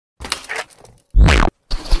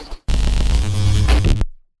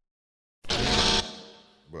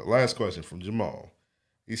last question from Jamal.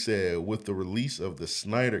 He said, with the release of the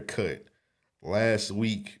Snyder Cut last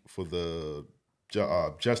week for the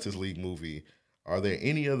Justice League movie, are there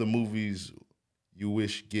any other movies you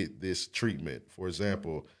wish get this treatment? For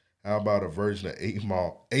example, how about a version of 8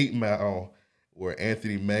 Mile where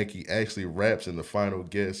Anthony Mackie actually raps in the final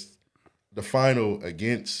against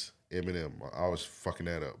Eminem? I was fucking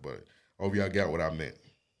that up, but I hope y'all got what I meant.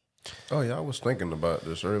 Oh yeah, I was thinking about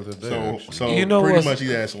this earlier today. So you know, pretty much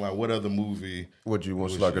he's asking like, what other movie would you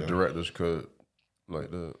want like a director's cut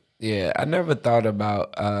like that? Yeah, I never thought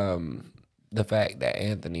about the fact that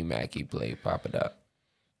Anthony Mackie played Papa Doc.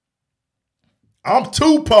 I'm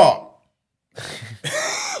Tupac.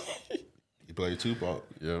 He played Tupac.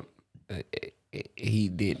 Yep. He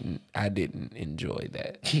didn't. I didn't enjoy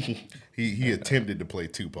that. he attempted to play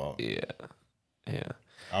Tupac. Yeah.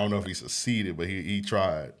 I don't know if he succeeded, but he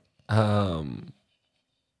tried. I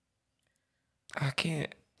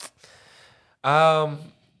can't. All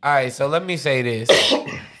right, so let me say this.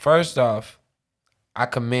 First off, I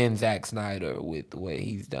commend Zack Snyder with what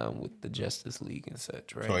he's done with the Justice League and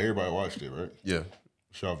such, right? So everybody watched it, right? Yeah.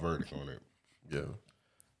 What's your verdict on it? Yeah.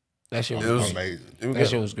 That shit was amazing. That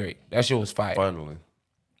shit was great. That shit was fire. Finally.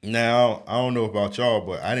 Now, I don't know about y'all,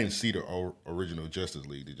 but I didn't see the original Justice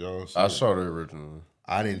League. Did y'all see I it? saw the original.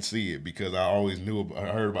 I didn't see it because I always I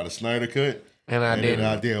heard about the Snyder Cut. And I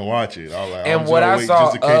didn't watch it. I was like, and what I saw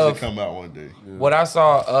just in case it come out one day. Yeah. What I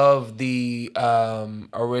saw of the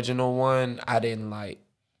original one, I didn't like.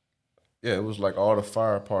 Yeah, it was like all the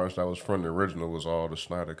fire parts that was from the original was all the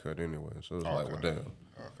Snyder Cut anyway. So it was like, well, damn.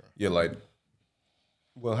 Okay. Yeah, like,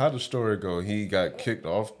 well, how'd the story go? He got kicked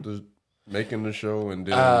off the making the show and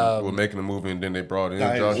then making the movie, and then they brought in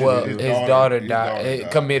Josh. Well, his daughter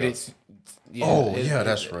died. Committed. Yeah.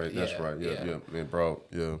 That's right. That's right. Yeah. They brought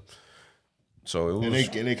So it was,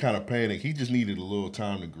 and they kind of panicked. He just needed a little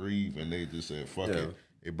time to grieve, and they just said, "Fuck it."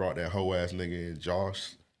 They brought that whole ass nigga in,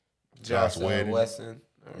 Josh Weston.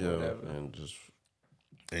 Whatever.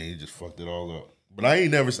 and he just fucked it all up. But I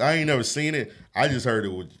ain't never seen it. I just heard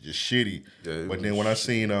it was just shitty. Yeah, but then when I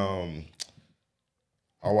seen I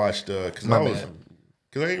watched because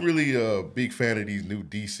I ain't really a big fan of these new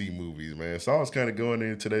DC movies, man. So I was kind of going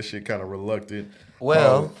into that shit kind of reluctant.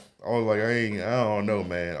 Well, I was like, I don't know,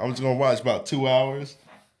 man. I'm just gonna watch about 2 hours,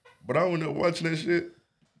 but I went up watching that shit.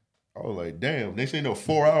 I was like, damn, they say no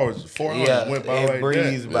 4 hours. 4 hours went by like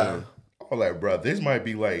that. By. I was like, bro, this might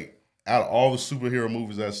be like out of all the superhero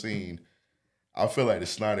movies I've seen, I feel like the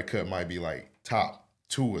Snyder Cut might be like top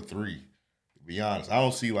 2 or 3. To be honest, I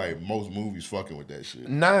don't see like most movies fucking with that shit.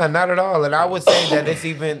 Nah, not at all. And I would say that it's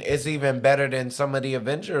even better than some of the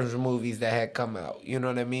Avengers movies that had come out. You know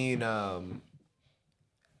what I mean?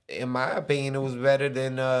 In my opinion, it was better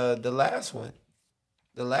than the last one,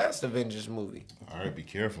 the last Avengers movie. All right, be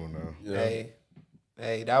careful now. Yeah.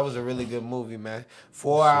 Hey, that was a really good movie, man.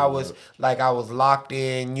 4 hours, like I was locked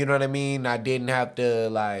in. You know what I mean? I didn't have to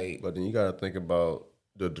like. But then you gotta think about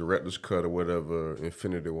the director's cut or whatever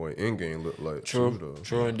Infinity War Endgame looked like. True, too, though.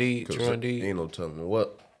 True indeed. Ain't no telling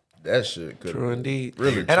what that shit could. True indeed.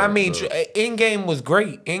 Really. And I mean, Endgame was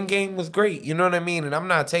great. Endgame was great. You know what I mean? And I'm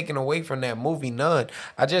not taking away from that movie, none.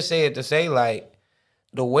 I just say it to say like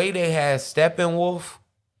the way they had Steppenwolf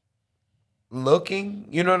looking,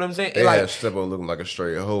 you know what I'm saying? They like had Steppenwolf looking like a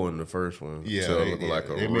straight hoe in the first one. Yeah, looking like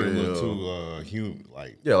a they made him look too human,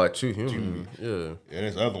 like too human. Yeah. And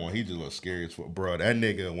this other one, he just looked scary as fuck, bro. That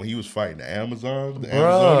nigga when he was fighting the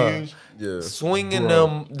Amazonians, swinging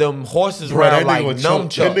them horses around like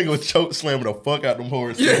nunchucks. That nigga was choke slamming the fuck out them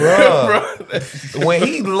horses, bro. When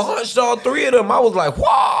he launched all 3 of them, I was like,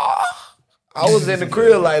 "Wow!" I was in the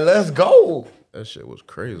crib like, "Let's go." That shit was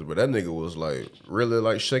crazy, but that nigga was like really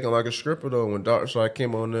like shaking like a stripper though. When Darkseid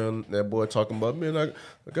came on there, and that boy talking about, man, I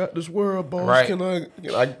got this world, boss. Right. Can I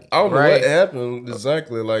don't know what happened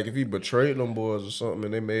exactly. Like if he betrayed them boys or something,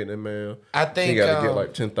 and they made that man. I think he got to get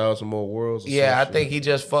like 10,000 more worlds. I think he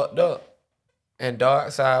just fucked up. And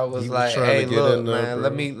Darkseid was like, "Hey, look, man,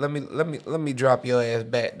 let me drop your ass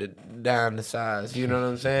back down the size." You know what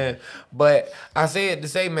I'm saying? But I say it to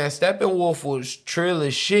say, man, Steppenwolf was trill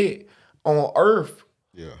as shit on Earth,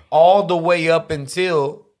 all the way up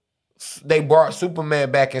until they brought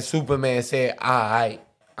Superman back, and Superman said, "All right,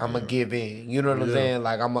 I'm gonna give in." You know what I'm saying?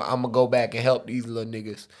 Like I'm gonna go back and help these little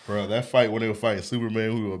niggas. Bro, that fight when they were fighting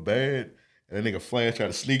Superman, who were bad, and that nigga Flash tried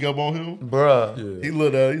to sneak up on him, bruh. He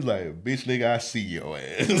looked up, he's like, "Bitch, nigga, I see your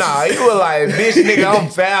ass." Nah, he was like, "Bitch, nigga,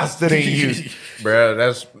 I'm faster than you." Bruh,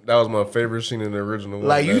 that was my favorite scene in the original one.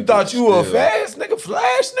 Like you thought you were fast, nigga,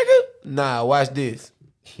 Flash, nigga. Nah, watch this.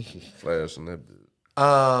 Flash and that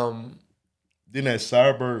bitch. Then that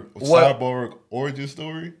cyborg origin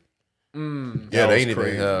story. Yeah, they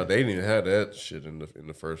didn't even have that shit in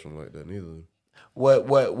the first one like that neither.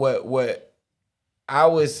 What I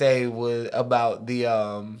would say was about the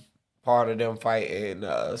part of them fighting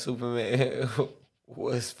Superman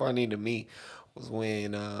was funny to me was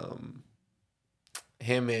when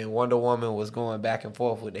him and Wonder Woman was going back and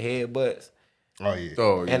forth with the headbutts. Oh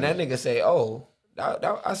yeah. And that nigga say, "Oh,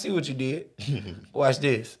 I see what you did. Watch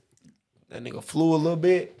this." That nigga flew a little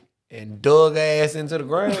bit and dug ass into the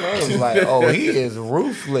ground. I was like, "Oh, he is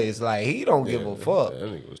ruthless. Like he don't give a fuck. That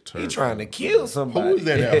nigga was he trying to kill somebody." Who was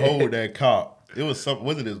that hold that cop? It was something.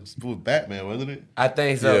 Wasn't it? It was Batman, wasn't it? I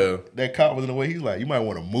think so. Yeah. That cop was in the way. He's like, you might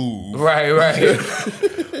want to move. Right.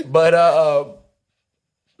 But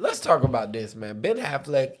let's talk about this, man. Ben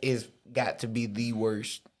Affleck is got to be the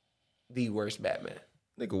worst Batman.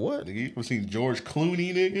 Nigga, what? Nigga, you ever seen George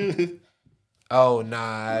Clooney, nigga? Oh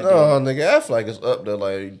nah. No, nigga, Affleck is up there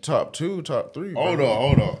like top 2, top 3. Hold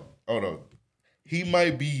on. He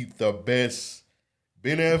might be the best.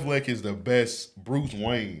 Ben Affleck is the best Bruce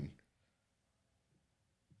Wayne.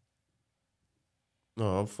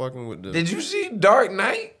 No, I'm fucking with this. Did you see Dark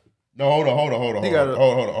Knight? No, hold on.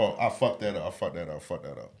 I fucked that up.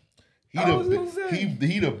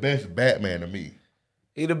 He the best Batman to me.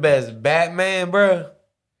 He the best Batman, bro.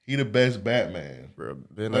 He the best Batman. Bro,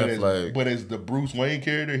 Ben Affleck. But as the Bruce Wayne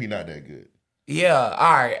character, he not that good. Yeah,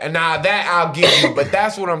 all right. Now that I'll give you, but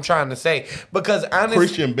that's what I'm trying to say. Because honestly,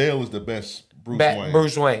 Christian Bale is the best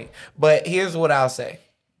Bruce Wayne. But here's what I'll say.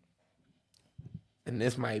 And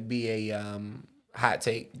this might be a hot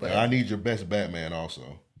take, but I need your best Batman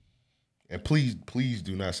also. And please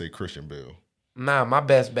do not say Christian Bale. Nah, my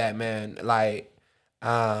best Batman, like,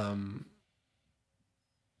 that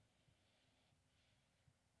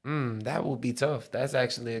would be tough. That's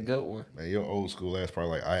actually a good one. Man, your old school ass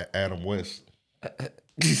probably like Adam West. Black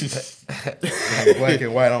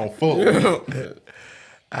and white on foot.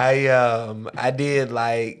 I did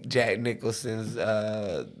like Jack Nicholson's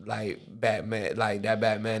like Batman, like that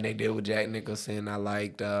Batman they did with Jack Nicholson. I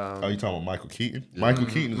liked oh, you talking about Michael Keaton?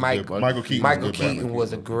 Michael Keaton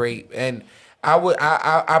was a great, and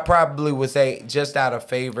I probably would say just out of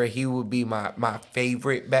favor he would be my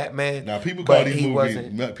favorite Batman. Now people call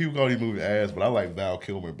these movies ass, but I like Val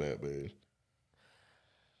Kilmer Batman.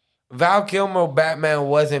 Val Kilmer Batman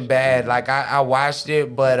wasn't bad. Like I watched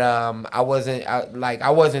it, but I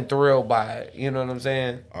wasn't thrilled by it. You know what I'm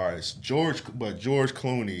saying? All right, it's George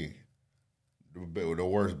Clooney, the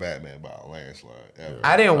worst Batman by a landslide ever.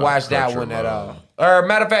 I didn't watch that one at all. Or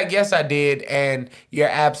matter of fact, yes, I did, and you're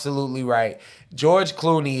absolutely right. George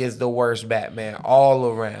Clooney is the worst Batman all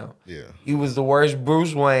around. Yeah, he was the worst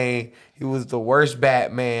Bruce Wayne. He was the worst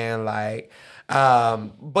Batman. Like,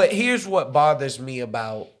 but here's what bothers me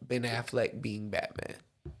about Ben Affleck being Batman.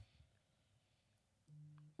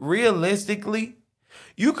 Realistically,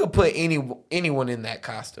 you could put anyone in that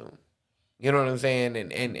costume. You know what I'm saying?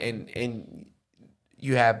 And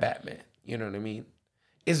you have Batman. You know what I mean?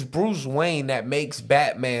 It's Bruce Wayne that makes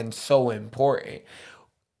Batman so important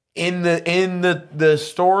in the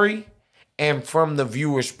story and from the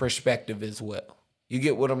viewer's perspective as well. You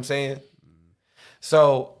get what I'm saying?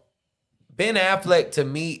 So Ben Affleck to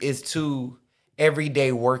me is too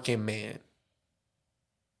everyday working man.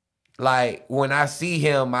 Like when I see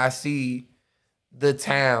him, I see the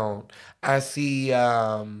town. I see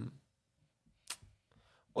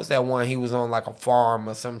what's that one? He was on like a farm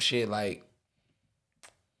or some shit. Like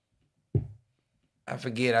I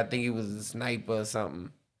forget. I think he was a sniper or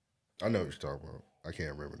something. I know what you're talking about. I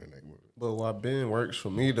can't remember the name of it. But why Ben works for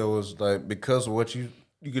me though is like because of what you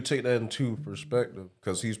could take that into perspective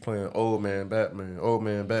because he's playing old man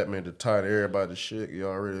Batman to tired of everybody's shit. He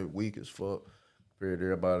already weak as fuck compared to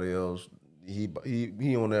everybody else. He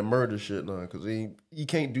on that murder shit now because he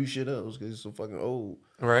can't do shit else because he's so fucking old.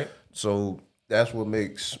 Right. So that's what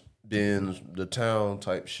makes Ben's the town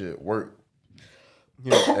type shit work. You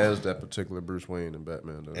know, as that particular Bruce Wayne and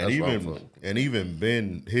Batman. Though. And even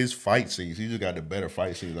Ben, his fight scenes, he just got the better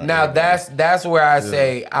fight scenes. Now that's where I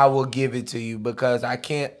say I will give it to you because I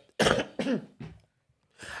can't. I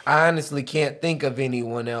honestly can't think of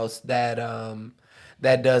anyone else that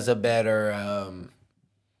does a better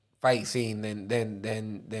fight scene than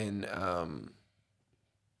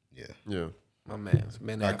yeah. My man's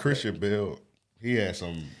Ben Affleck. Christian Bale. He had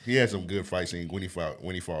some good fight scenes when he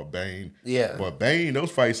fought Bane. Yeah. But Bane, those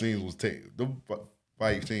fight scenes was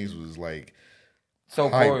like so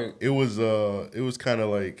cool. It was kind of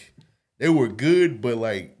like they were good, but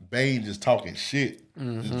like Bane just talking shit.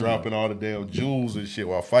 Just dropping all the damn jewels and shit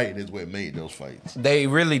while fighting is what made those fights. They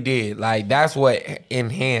really did. Like, that's what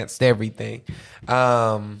enhanced everything.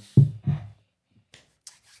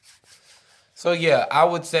 So yeah, I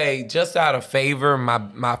would say just out of favor,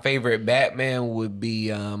 my favorite Batman would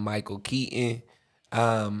be Michael Keaton.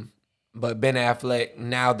 But Ben Affleck,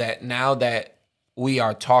 now that we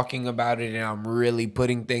are talking about it and I'm really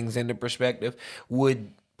putting things into perspective,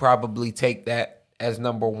 would probably take that as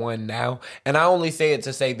number one now. And I only say it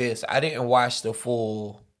to say this. I didn't watch the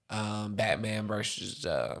full Batman versus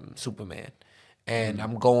Superman. And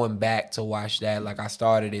I'm going back to watch that. Like, I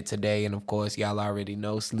started it today, and of course, y'all already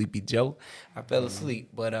know Sleepy Joe. I fell asleep,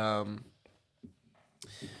 but I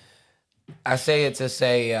say it to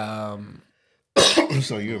say.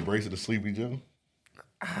 So you embracing the Sleepy Joe?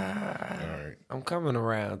 All right, I'm coming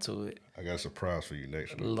around to it. I got a surprise for you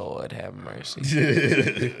next week. Lord have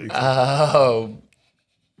mercy.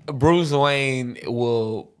 Bruce Wayne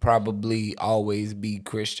will probably always be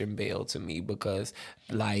Christian Bale to me because,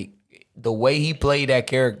 like, the way he played that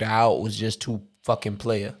character out was just too fucking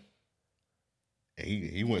player.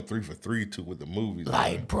 He went 3 for 3 too with the movies.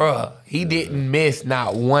 Like, bruh, he didn't miss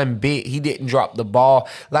not one bit. He didn't drop the ball.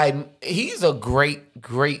 Like, he's a great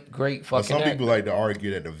fucking but some actor. people like to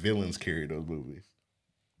argue that the villains carry those movies.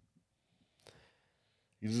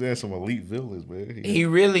 He just had some elite villains, man. He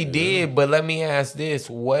really did, but let me ask this.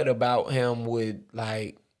 What about him would,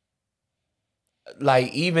 like,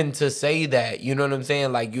 even to say that, you know what I'm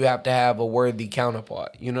saying? Like, you have to have a worthy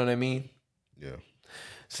counterpart. You know what I mean? Yeah.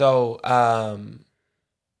 So,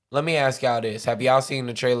 let me ask y'all this. Have y'all seen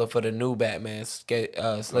the trailer for the new Batman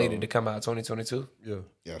slated to come out 2022? Yeah.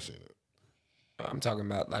 Yeah, I've seen it. I'm talking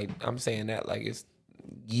about, like, I'm saying that like it's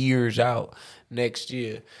years out next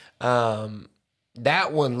year.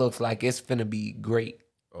 That one looks like it's finna be great.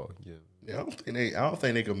 Oh, yeah. Yeah, I don't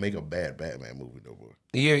think they could make a bad Batman movie no more.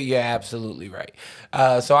 You're absolutely right.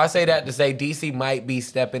 So I say that to say DC might be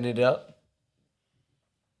stepping it up.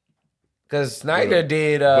 Because Snyder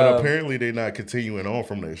did... but apparently they're not continuing on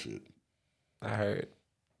from that shit. I heard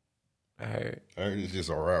It's just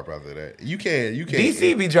a wrap after that. You can't...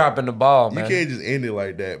 DC be dropping the ball, man. You can't just end it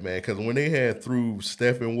like that, man. Because when they had threw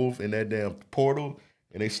Steppenwolf in that damn portal...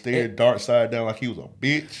 And they stared Darkseid down like he was a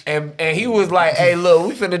bitch. And he was like, hey, look,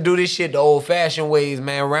 we finna do this shit the old-fashioned ways,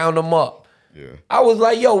 man. Round them up. Yeah. I was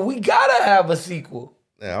like, yo, we gotta have a sequel.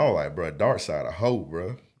 Yeah, I was like, bro, Darkseid a hoe,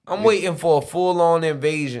 bro. I'm waiting for a full-on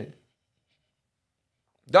invasion.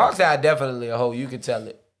 Darkseid definitely a hoe. You can tell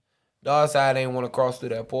it. Darkseid ain't want to cross through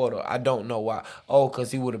that portal. I don't know why. Oh,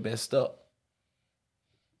 because he would have been stuck.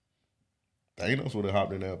 Thanos would have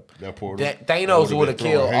hopped in that portal. Thanos would have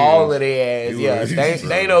killed all of their ass. Yeah,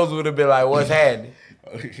 Thanos would have been like, what's happening?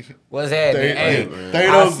 What's happening? Hey,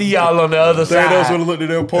 I'll see y'all on the other side. Thanos would have looked at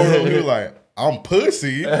that portal. He was like, I'm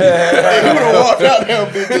pussy. He would have walked out there,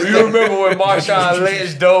 bitch. You remember when Marshawn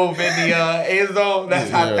Lynch dove in the end zone?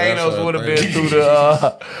 That's how Thanos would have been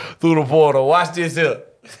through the portal. Watch this here.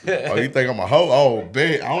 Oh, you think I'm a hoe? Oh,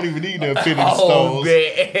 bet. I don't even need the Infinity Stones.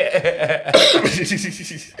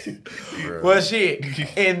 Well, shit.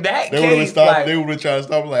 In that they case, they would have tried to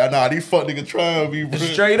stop me. Like, nah, these fuck niggas trying me, bro.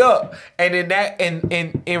 Straight up. And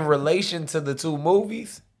in relation to the two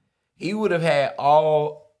movies, he would have had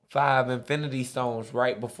all 5 Infinity Stones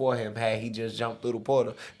right before him had he just jumped through the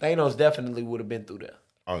portal. Thanos definitely would have been through there.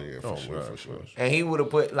 Oh yeah, for sure. And he would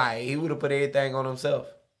have put everything on himself.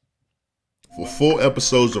 For full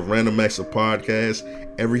episodes of Random Acts of Podcast,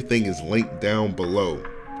 everything is linked down below.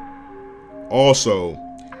 Also,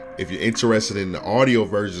 if you're interested in the audio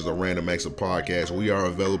versions of Random Acts of Podcast, we are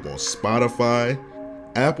available on Spotify,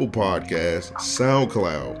 Apple Podcasts,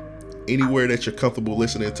 SoundCloud. Anywhere that you're comfortable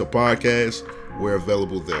listening to podcasts, we're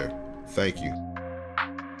available there. Thank you.